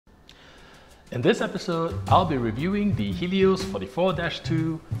In this episode, I'll be reviewing the Helios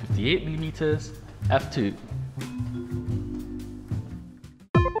 44-2 58mm f2.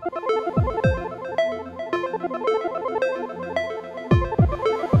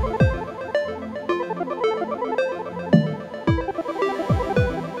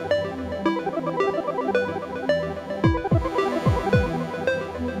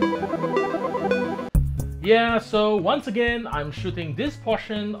 Yeah, so once again, I'm shooting this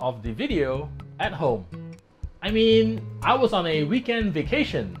portion of the video at home. I mean, I was on a weekend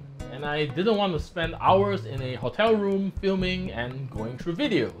vacation and I didn't want to spend hours in a hotel room filming and going through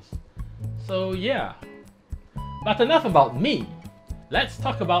videos. So yeah. But enough about me. Let's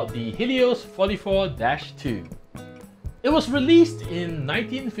talk about the Helios 44-2. It was released in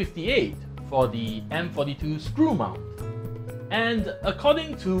 1958 for the M42 screw mount. And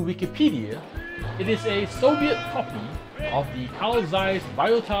according to Wikipedia, it is a Soviet copy of the Carl Zeiss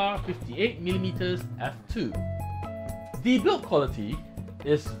Biotar 58mm f2. The build quality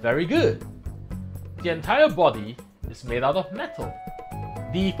is very good. The entire body is made out of metal.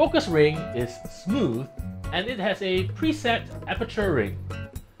 The focus ring is smooth and it has a preset aperture ring.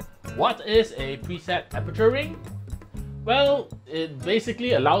 What is a preset aperture ring? Well, it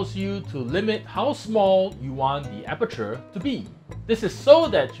basically allows you to limit how small you want the aperture to be. This is so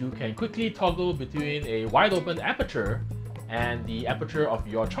that you can quickly toggle between a wide open aperture and the aperture of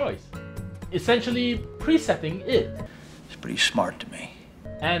your choice, essentially presetting it. It's pretty smart to me.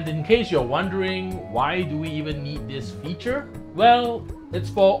 And in case you're wondering why do we even need this feature? Well, it's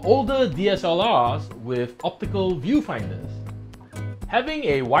for older DSLRs with optical viewfinders. Having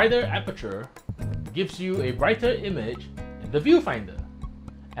a wider aperture gives you a brighter image in the viewfinder.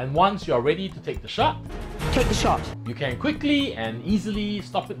 And once you're ready to take the shot, you can quickly and easily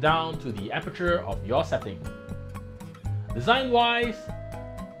stop it down to the aperture of your setting. Design-wise,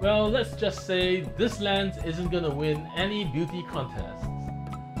 well, let's just say this lens isn't gonna win any beauty contests.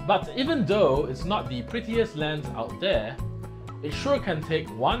 But even though it's not the prettiest lens out there, it sure can take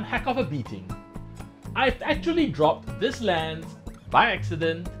one heck of a beating. I've actually dropped this lens by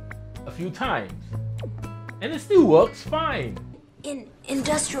accident a few times, and it still works fine.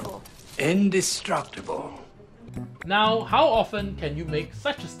 Indestructible. Now, how often can you make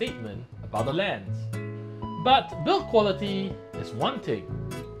such a statement about a lens? But build quality is one thing.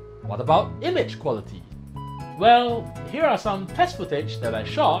 What about image quality? Well, here are some test footage that I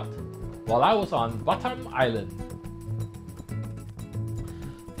shot while I was on Batam Island.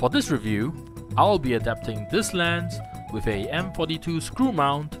 For this review, I'll be adapting this lens with a M42 screw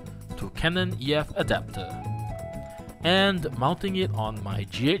mount to Canon EF adapter and mounting it on my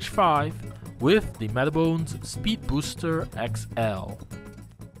GH5 with the Metabones Speedbooster XL.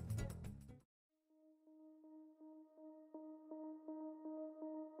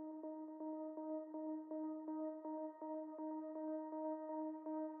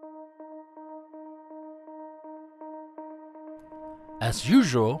 As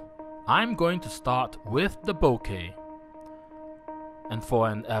usual, I'm going to start with the bokeh. And for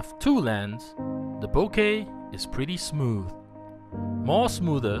an f2 lens, the bokeh is pretty smooth. More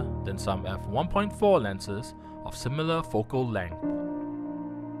smoother than some f1.4 lenses of similar focal length.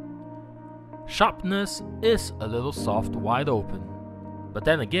 Sharpness is a little soft wide open, but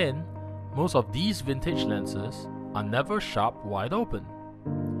then again, most of these vintage lenses are never sharp wide open.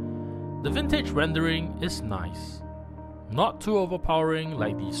 The vintage rendering is nice, not too overpowering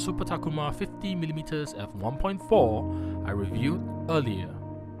like the Super Takuma 50mm f1.4 I reviewed earlier.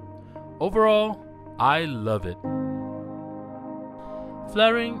 Overall, I love it.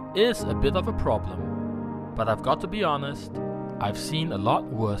 Flaring is a bit of a problem, but I've got to be honest, I've seen a lot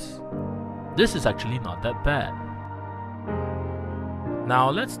worse. This is actually not that bad.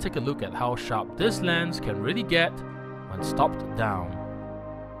 Now let's take a look at how sharp this lens can really get when stopped down.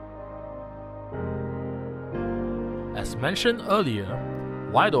 As mentioned earlier,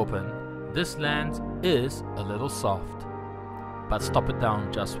 wide open, this lens is a little soft. But stop it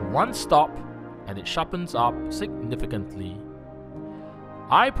down just one stop and it sharpens up significantly.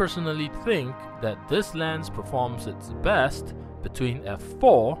 I personally think that this lens performs its best between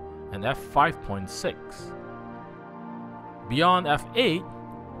f4 and f5.6. Beyond f8,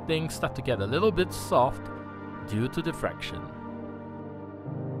 things start to get a little bit soft due to diffraction.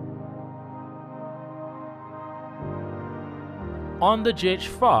 On the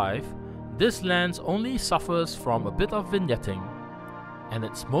GH5, this lens only suffers from a bit of vignetting, and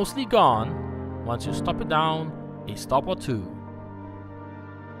it's mostly gone once you stop it down a stop or two.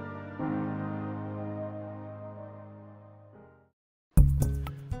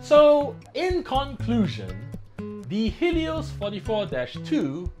 So, in conclusion, the Helios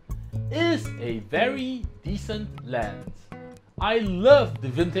 44-2 is a very decent lens. I love the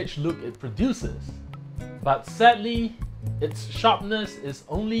vintage look it produces, but sadly, its sharpness is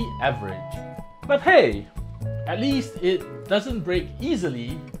only average. But hey, at least it doesn't break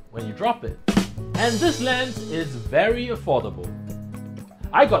easily when you drop it. And this lens is very affordable.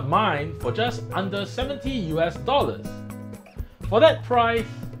 I got mine for just under $70 US. For that price,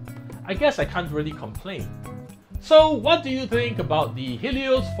 I guess I can't really complain. So what do you think about the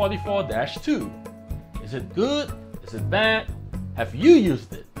Helios 44-2? Is it good? Is it bad? Have you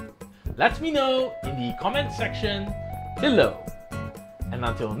used it? Let me know in the comment section below. And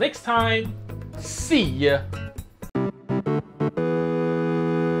until next time, see ya!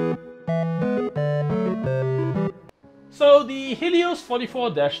 So the Helios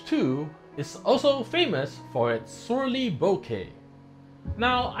 44-2 is also famous for its swirly bokeh.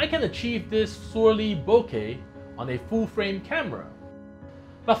 Now I can achieve this swirly bokeh on a full-frame camera,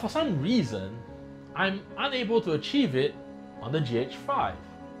 but for some reason I'm unable to achieve it on the GH5.